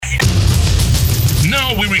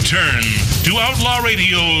Now we return to Outlaw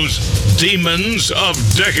Radio's Demons of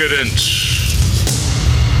Decadence.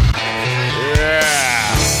 Yeah.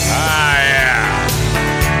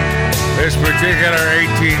 This particular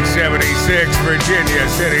 1876 Virginia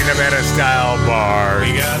City, Nevada style bar.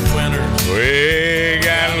 We got winners. We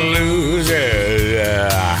got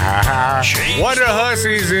losers. Wonder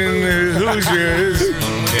hussies and Hoosiers.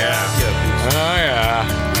 Yeah. Oh, yeah.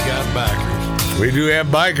 We got backers. We do have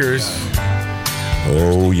bikers.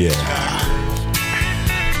 Oh, yeah.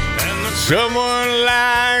 Someone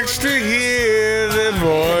likes to hear the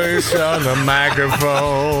voice on the microphone.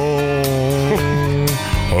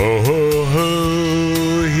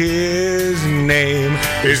 Oh, his name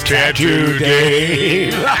is Tattoo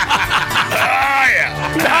Dave. Oh,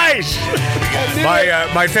 yeah. Nice.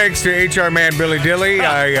 My thanks to HR man Billy Dilley.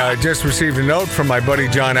 I just received a note from my buddy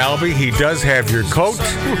John Albee. He does have your coat,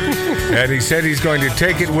 and he said he's going to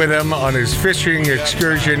take it with him on his fishing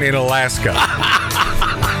excursion in Alaska.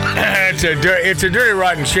 It's a dirty,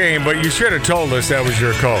 rotten shame, but you should have told us that was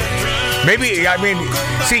your coat. Maybe, I mean,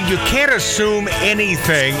 see, you can't assume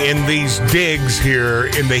anything in these digs here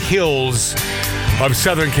in the hills of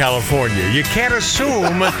Southern California. You can't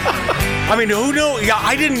assume. I mean, who knew? Yeah,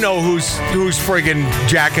 I didn't know whose friggin'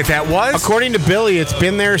 jacket that was. According to Billy, it's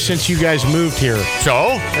been there since you guys moved here.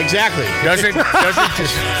 So? Exactly. Doesn't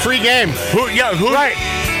just free game. Who? Right.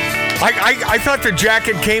 I thought the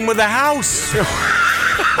jacket came with the house.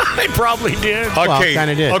 They probably did. Okay, well,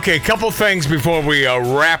 kind of did. Okay, couple things before we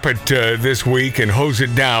wrap it this week and hose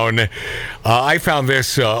it down. I found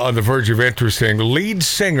this on the verge of interesting. Lead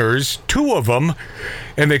singers, two of them,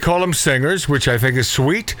 and they call them singers, which I think is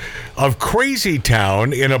sweet, of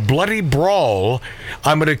Crazytown in a bloody brawl.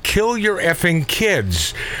 I'm going to kill your effing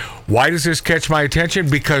kids. Why does this catch my attention?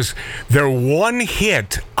 Because their one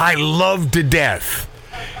hit I love to death.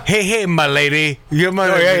 Hey, my lady. You're my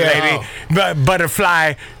lady.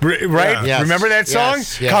 Butterfly, right? Yeah. Yes. Remember that song?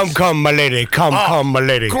 Yes. Come, my lady. Come, my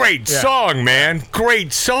lady. Great song, man.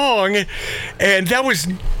 Great song. And that was...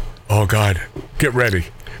 Oh, God. Get ready.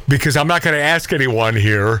 Because I'm not going to ask anyone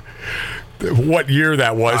here what year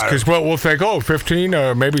that was. Because we'll think, 15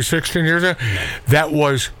 or maybe 16 years ago. That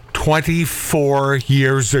was 24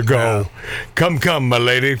 years ago. Yeah. Come, my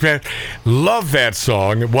lady. Love that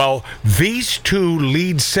song. Well, these two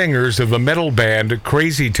lead singers of the metal band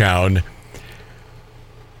Crazytown,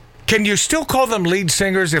 can you still call them lead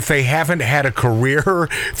singers if they haven't had a career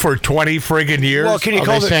for 20 friggin' years? Well, can you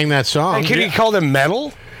call them sang that song? Can you call them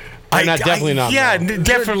metal? Definitely not. Yeah, metal.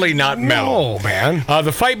 Definitely not metal. No, man.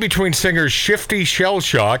 The fight between singers Shifty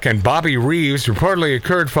Shellshock and Bobby Reeves reportedly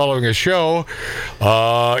occurred following a show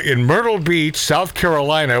in Myrtle Beach, South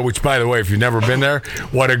Carolina, which, by the way, if you've never been there,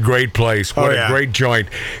 what a great place. What a great joint.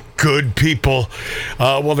 Good people.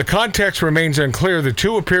 Well, the context remains unclear. The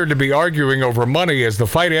two appeared to be arguing over money as the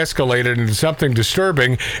fight escalated into something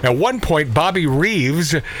disturbing. At one point, Bobby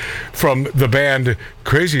Reeves from the band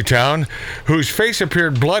Crazytown, whose face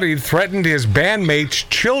appeared bloodied, threatened his bandmates'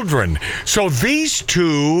 children. So these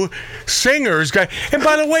two singers got... And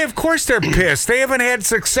by the way, of course they're pissed. They haven't had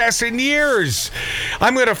success in years.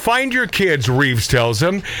 I'm going to find your kids, Reeves tells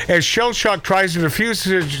him, as Shellshock tries to defuse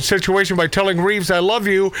the situation by telling Reeves, I love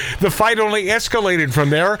you. The fight only escalated from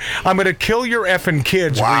there. I'm going to kill your effing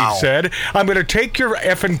kids, Reeves said. I'm going to take your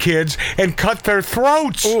effing kids and cut their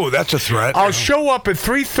throats. Oh, that's a threat. I'll show up at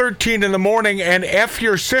 3:13 in the morning and F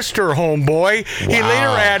your sister, homeboy. Wow. He later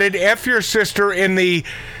added, F your sister in the...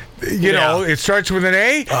 You know, it starts with an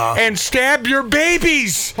A, and stab your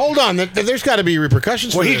babies. Hold on, there's got to be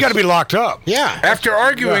repercussions. Well, he's got to be locked up. Yeah. After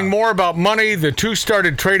arguing more about money, the two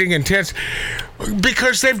started trading intense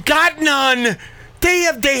because they've got none.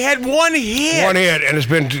 They had one hit. One hit, and it's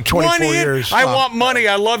been 24 years. I want money.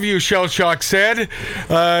 I love you, Shellshock said.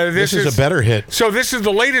 This is a better hit. So this is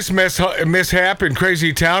the latest mishap in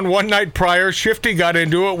Crazytown. One night prior, Shifty got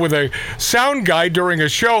into it with a sound guy during a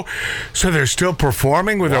show. So they're still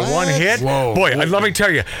performing with their one hit? Whoa. Boy, let me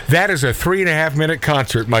tell you, that is a 3.5-minute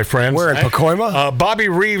concert, my friends. Where, in Pacoima? Bobby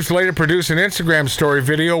Reeves later produced an Instagram story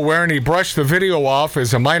video wherein he brushed the video off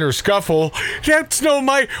as a minor scuffle. That's no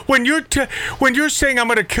when you're saying I'm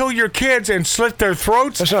going to kill your kids and slit their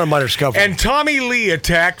throats. That's not a minor scuffle. And Tommy Lee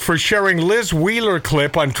attacked for sharing Liz Wheeler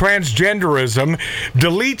clip on transgenderism,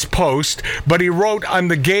 deletes post, but he wrote, I'm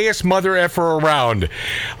the gayest mother effer around.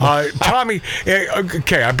 Tommy,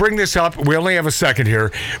 okay, I bring this up. We only have a second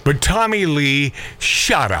here, but Tommy Lee,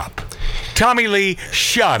 shut up. Tommy Lee,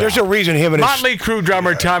 shut up. There's a reason him and his... Motley Crue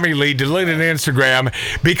drummer Tommy Lee deleted Instagram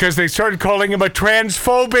because they started calling him a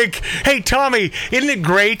transphobic. Hey, Tommy, isn't it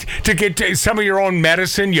great to get some of your own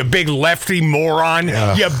medicine, you big lefty moron?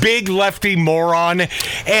 You big lefty moron.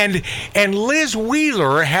 And Liz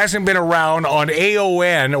Wheeler hasn't been around on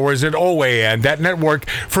AON, or is it OAN, that network,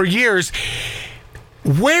 for years.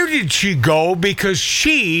 Where did she go? Because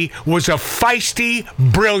she was a feisty,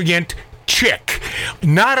 brilliant chick.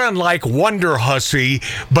 Not unlike Wonder Hussy,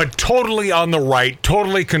 but totally on the right,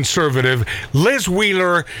 totally conservative. Liz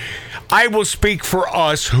Wheeler, I will speak for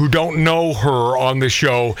us who don't know her on the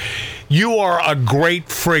show. You are a great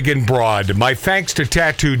friggin' broad. My thanks to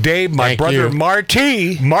Tattoo Dave, my brother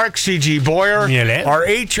Marty, Mark C.G. Boyer, our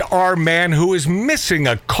HR man who is missing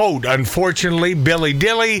a coat, unfortunately, Billy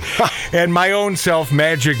Dilley, and my own self,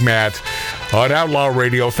 Magic Matt, on Outlaw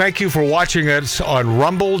Radio. Thank you for watching us on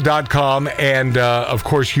Rumble.com and, of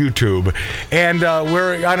course, YouTube. And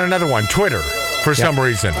we're on another one, Twitter. For some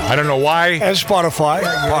reason. I don't know why. And Spotify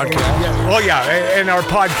podcast. Oh, yeah, and our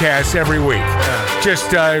podcast every week. Just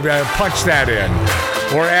punch that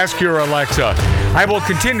in. Or ask your Alexa. I will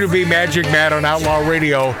continue to be Magic Matt on Outlaw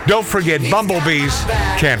Radio. Don't forget, bumblebees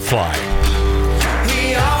can't fly.